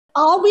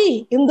Are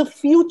we in the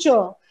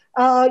future,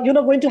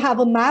 going to have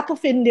a map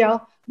of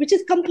India which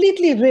is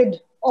completely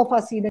rid of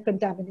arsenic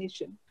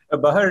contamination?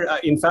 Bahar,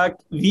 in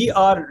fact, we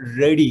are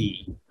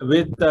ready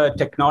with the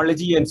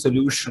technology and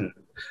solution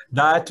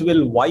that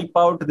will wipe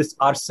out this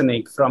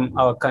arsenic from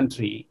our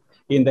country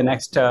in the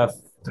next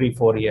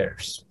 3-4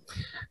 years.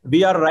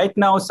 We are right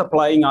now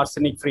supplying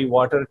arsenic-free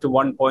water to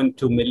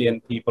 1.2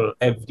 million people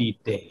every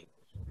day.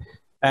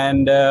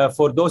 And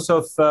for those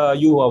of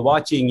you who are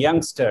watching,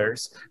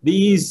 youngsters,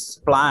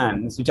 these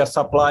plants which are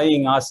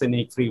supplying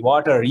arsenic-free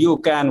water, you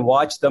can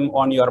watch them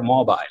on your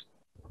mobile.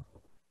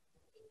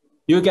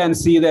 You can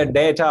see the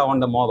data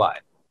on the mobile.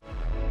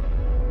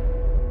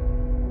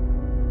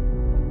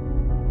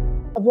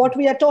 What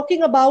we are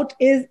talking about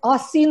is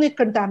arsenic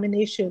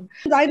contamination.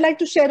 I'd like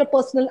to share a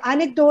personal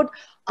anecdote.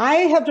 I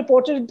have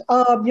reported,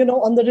 on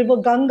the river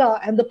Ganga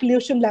and the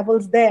pollution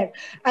levels there.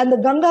 And the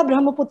Ganga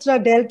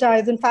Brahamputra Delta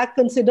is in fact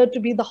considered to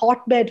be the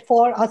hotbed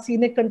for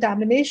arsenic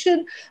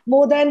contamination.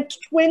 More than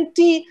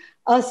 20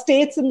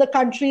 states in the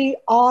country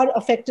are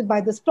affected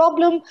by this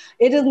problem.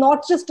 It is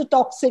not just a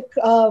toxic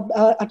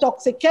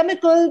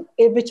chemical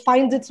which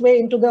finds its way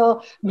into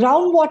the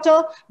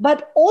groundwater,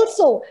 but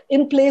also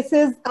in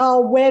places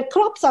where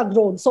crops are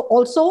grown. So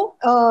also,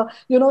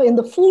 in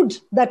the food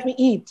that we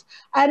eat.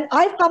 And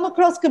I've come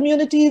across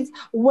communities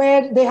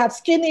where they have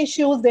skin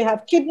issues, they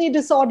have kidney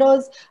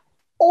disorders,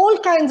 all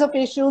kinds of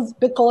issues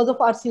because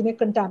of arsenic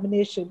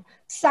contamination.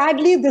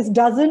 Sadly, this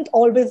doesn't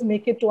always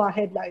make it to our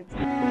headlines.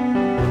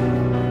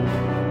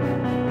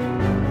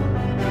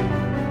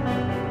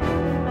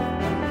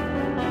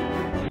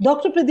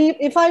 Dr. Pradeep,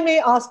 if I may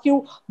ask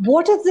you,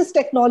 what is this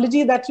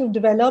technology that you've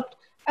developed?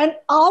 And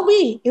are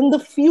we in the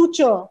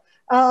future,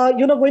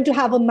 going to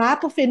have a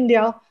map of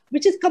India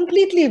which is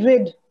completely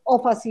rid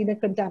of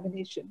arsenic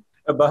contamination?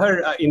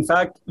 Bahar, in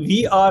fact,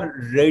 we are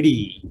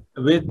ready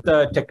with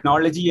the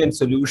technology and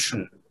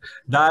solution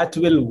that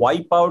will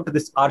wipe out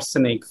this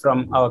arsenic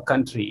from our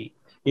country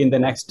in the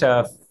next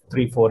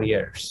 3-4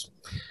 years.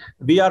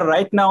 We are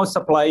right now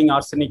supplying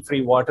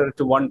arsenic-free water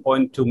to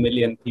 1.2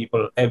 million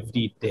people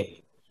every day.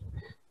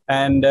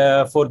 And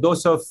for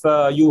those of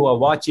you who are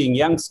watching,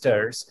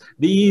 youngsters,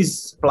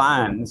 these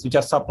plants which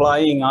are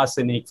supplying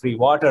arsenic-free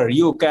water,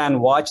 you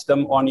can watch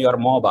them on your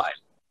mobile.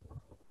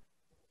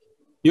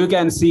 You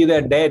can see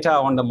the data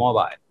on the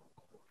mobile.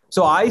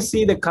 So I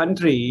see the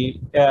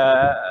country,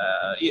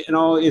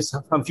 is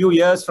a few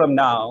years from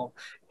now,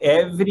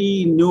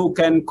 every nook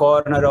and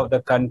corner of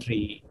the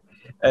country,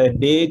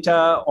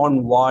 data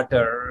on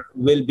water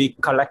will be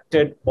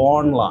collected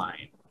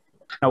online.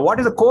 Now, what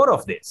is the core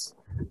of this?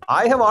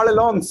 I have all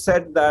along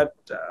said that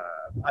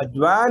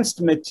advanced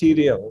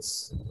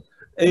materials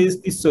is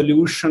the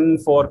solution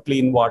for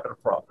clean water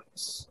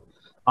problems.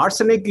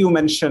 Arsenic, you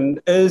mentioned,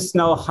 is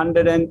now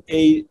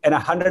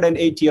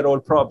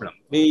 108-year-old problem.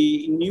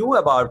 We knew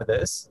about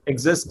this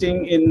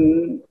existing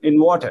in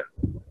water.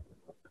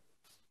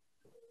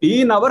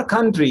 In our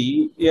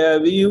country,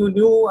 we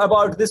knew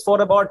about this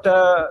for about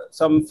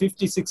some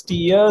 50-60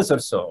 years or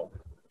so.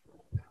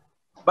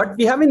 But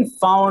we haven't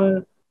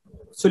found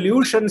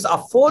solutions,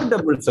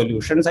 affordable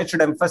solutions. I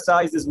should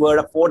emphasize this word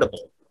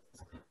affordable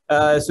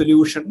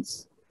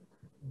solutions,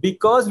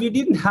 because we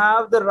didn't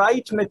have the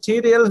right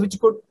materials which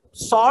could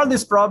solve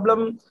this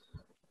problem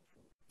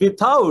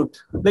without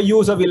the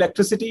use of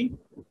electricity,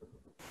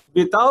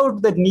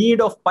 without the need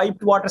of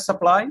piped water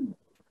supply,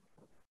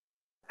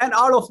 and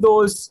all of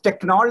those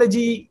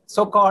technology,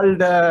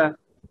 so-called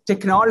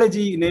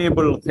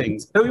technology-enabled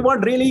things. So we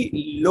want really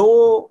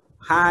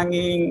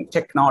low-hanging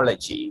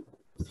technology.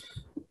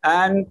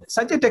 And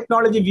such a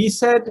technology, we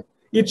said,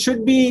 it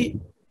should be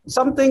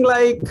something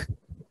like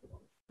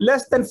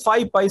less than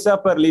 5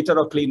 paisa per liter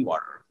of clean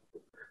water.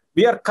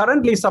 We are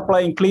currently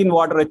supplying clean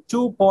water at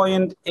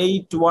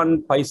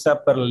 2.81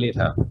 paisa per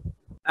liter.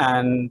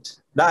 And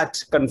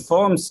that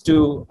conforms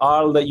to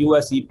all the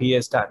US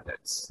EPA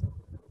standards.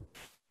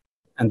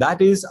 And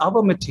that is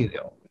our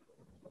material.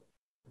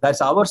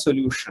 That's our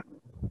solution.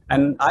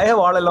 And I have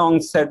all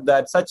along said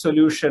that such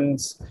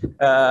solutions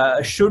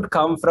should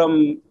come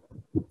from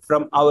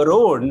our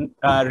own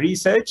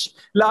research,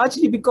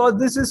 largely because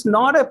this is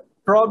not a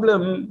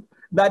problem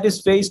that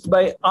is faced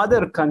by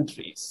other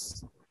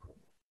countries.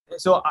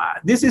 So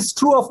this is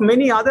true of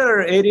many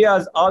other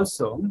areas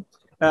also,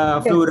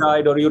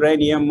 fluoride or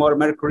uranium or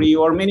mercury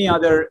or many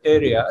other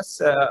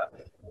areas.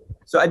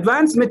 So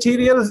advanced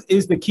materials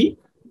is the key,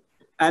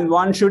 and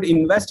one should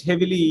invest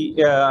heavily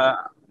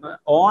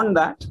on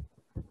that.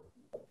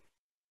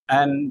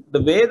 And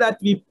the way that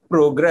we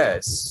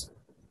progress,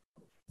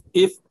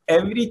 if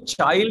every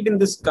child in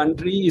this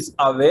country is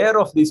aware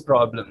of these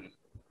problems,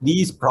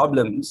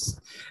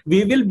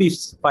 we will be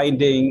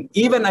finding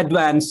even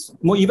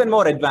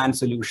more advanced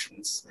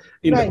solutions.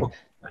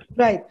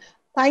 Right.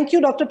 Thank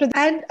you, Dr. Pradeep.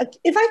 And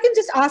if I can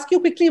just ask you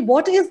quickly,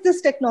 what is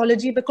this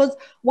technology? Because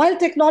while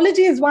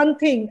technology is one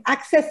thing,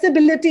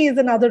 accessibility is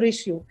another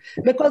issue,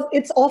 because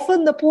it's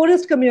often the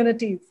poorest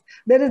communities.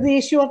 There is the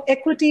issue of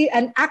equity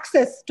and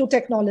access to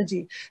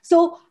technology.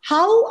 So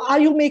how are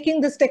you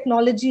making this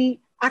technology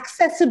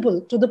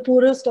accessible to the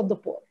poorest of the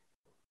poor?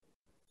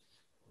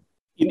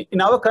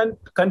 In our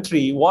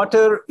country,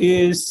 water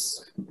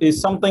is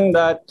something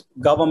that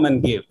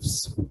government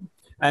gives,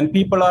 and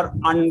people are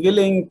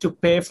unwilling to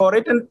pay for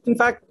it. And in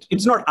fact,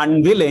 it's not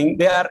unwilling;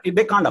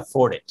 they can't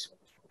afford it.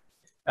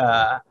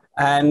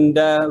 And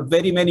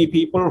very many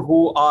people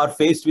who are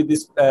faced with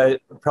this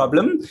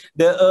problem,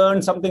 they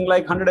earn something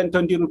like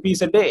 120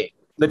 rupees a day.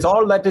 That's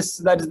all that is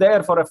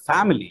there for a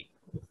family.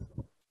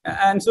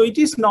 And so it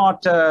is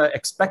not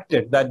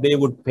expected that they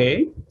would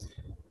pay.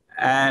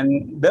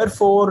 And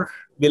therefore,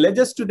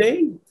 villages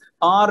today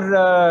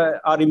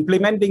are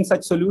implementing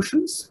such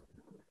solutions.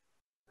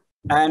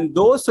 And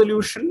those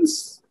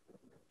solutions,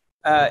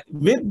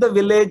 with the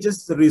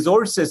village's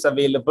resources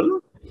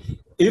available,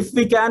 if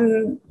we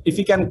can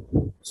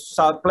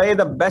supply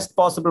the best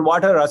possible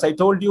water, as I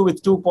told you,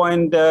 with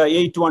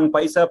 2.81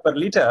 paisa per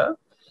liter,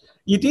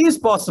 it is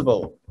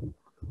possible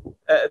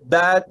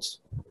that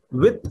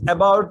with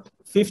about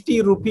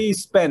 50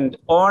 rupees spent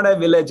on a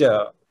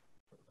villager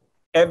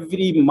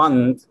every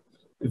month,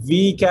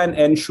 we can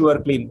ensure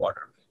clean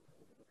water.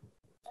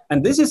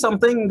 And this is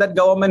something that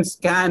governments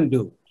can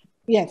do.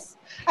 Yes.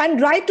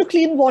 And right to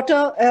clean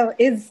water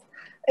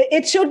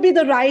it should be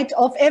the right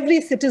of every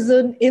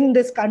citizen in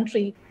this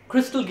country.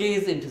 Crystal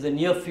gaze into the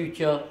near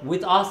future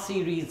with our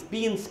series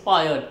Be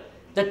Inspired,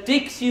 that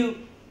takes you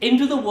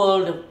into the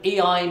world of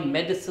AI,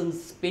 medicine,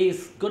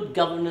 space, good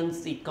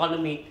governance,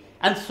 economy,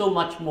 and so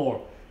much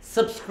more.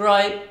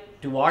 Subscribe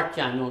to our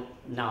channel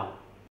now.